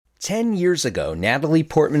10 years ago, Natalie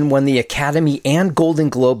Portman won the Academy and Golden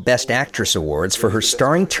Globe Best Actress Awards for her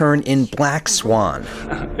starring turn in Black Swan.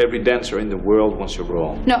 Every dancer in the world wants your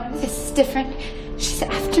role. No, this is different. She's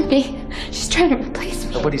after me. She's trying to replace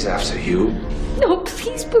me. Nobody's after you. No,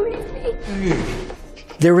 please believe me.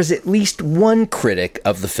 There was at least one critic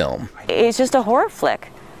of the film. It's just a horror flick.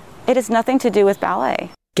 It has nothing to do with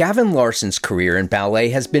ballet. Gavin Larson's career in ballet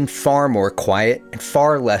has been far more quiet and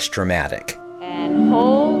far less dramatic. And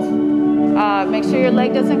hold. Make sure your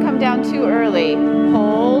leg doesn't come down too early.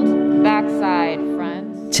 Hold. Backside.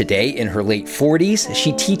 Front. Today, in her late 40s,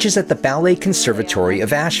 she teaches at the Ballet Conservatory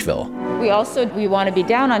of Asheville. We want to be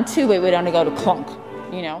down on two, but we don't want to go to clunk.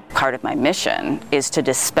 You know. Part of my mission is to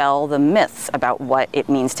dispel the myths about what it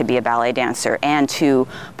means to be a ballet dancer and to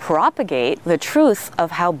propagate the truth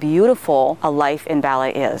of how beautiful a life in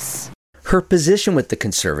ballet is. Her position with the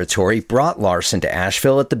conservatory brought Larson to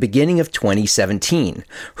Asheville at the beginning of 2017.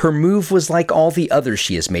 Her move was like all the others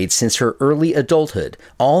she has made since her early adulthood,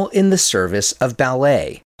 all in the service of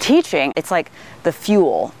ballet. Teaching, it's like the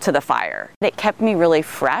fuel to the fire. It kept me really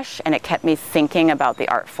fresh and it kept me thinking about the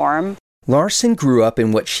art form. Larson grew up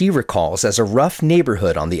in what she recalls as a rough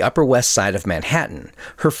neighborhood on the Upper West Side of Manhattan.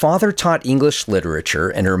 Her father taught English literature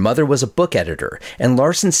and her mother was a book editor, and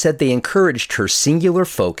Larson said they encouraged her singular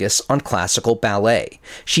focus on classical ballet.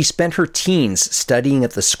 She spent her teens studying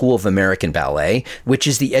at the School of American Ballet, which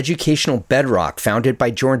is the educational bedrock founded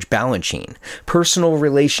by George Balanchine. Personal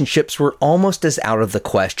relationships were almost as out of the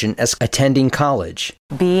question as attending college.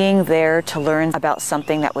 Being there to learn about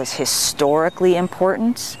something that was historically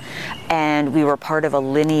important, and we were part of a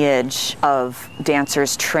lineage of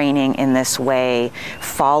dancers training in this way,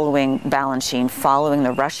 following Balanchine, following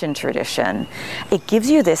the Russian tradition. It gives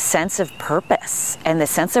you this sense of purpose and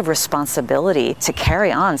this sense of responsibility to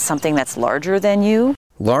carry on something that's larger than you.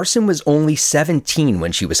 Larson was only 17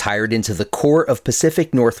 when she was hired into the core of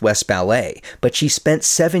Pacific Northwest Ballet, but she spent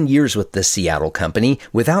 7 years with the Seattle company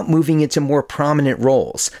without moving into more prominent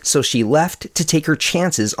roles, so she left to take her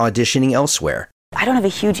chances auditioning elsewhere. I don't have a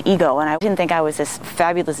huge ego, and I didn't think I was this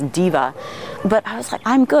fabulous diva, but I was like,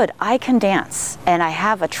 I'm good, I can dance, and I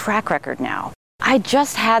have a track record now. I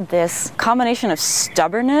just had this combination of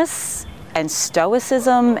stubbornness and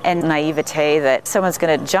stoicism and naivete that someone's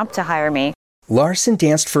going to jump to hire me. Larson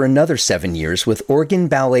danced for another 7 years with Oregon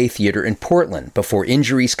Ballet Theater in Portland before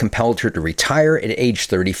injuries compelled her to retire at age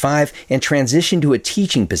 35 and transition to a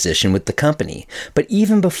teaching position with the company. But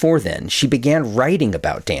even before then, she began writing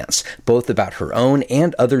about dance, both about her own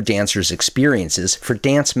and other dancers' experiences for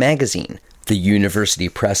Dance Magazine. The University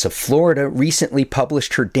Press of Florida recently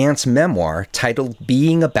published her dance memoir titled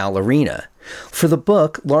Being a Ballerina. For the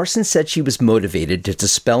book, Larson said she was motivated to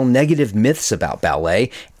dispel negative myths about ballet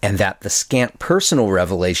and that the scant personal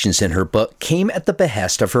revelations in her book came at the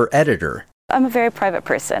behest of her editor. I'm a very private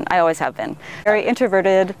person. I always have been. Very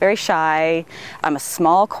introverted, very shy. I'm a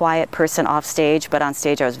small, quiet person off stage, but on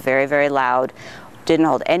stage I was very, very loud. Didn't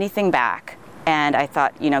hold anything back. And I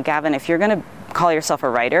thought, Gavin, if you're going to call yourself a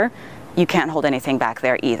writer, you can't hold anything back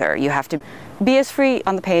there either. You have to be as free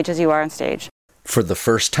on the page as you are on stage. For the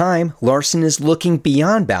first time, Larson is looking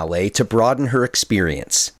beyond ballet to broaden her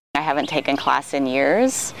experience. I haven't taken class in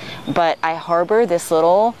years, but I harbor this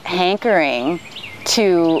little hankering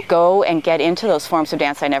to go and get into those forms of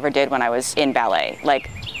dance I never did when I was in ballet, like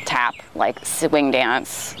tap, like swing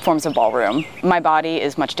dance, forms of ballroom. My body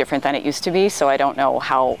is much different than it used to be, so I don't know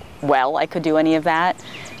how well I could do any of that,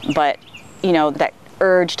 but that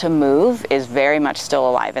urge to move is very much still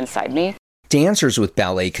alive inside me. Dancers with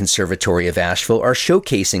Ballet Conservatory of Asheville are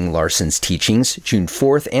showcasing Larson's teachings June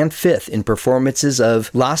 4th and 5th in performances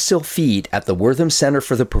of La Sylphide at the Wortham Center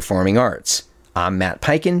for the Performing Arts. I'm Matt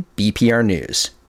Peiken, BPR News.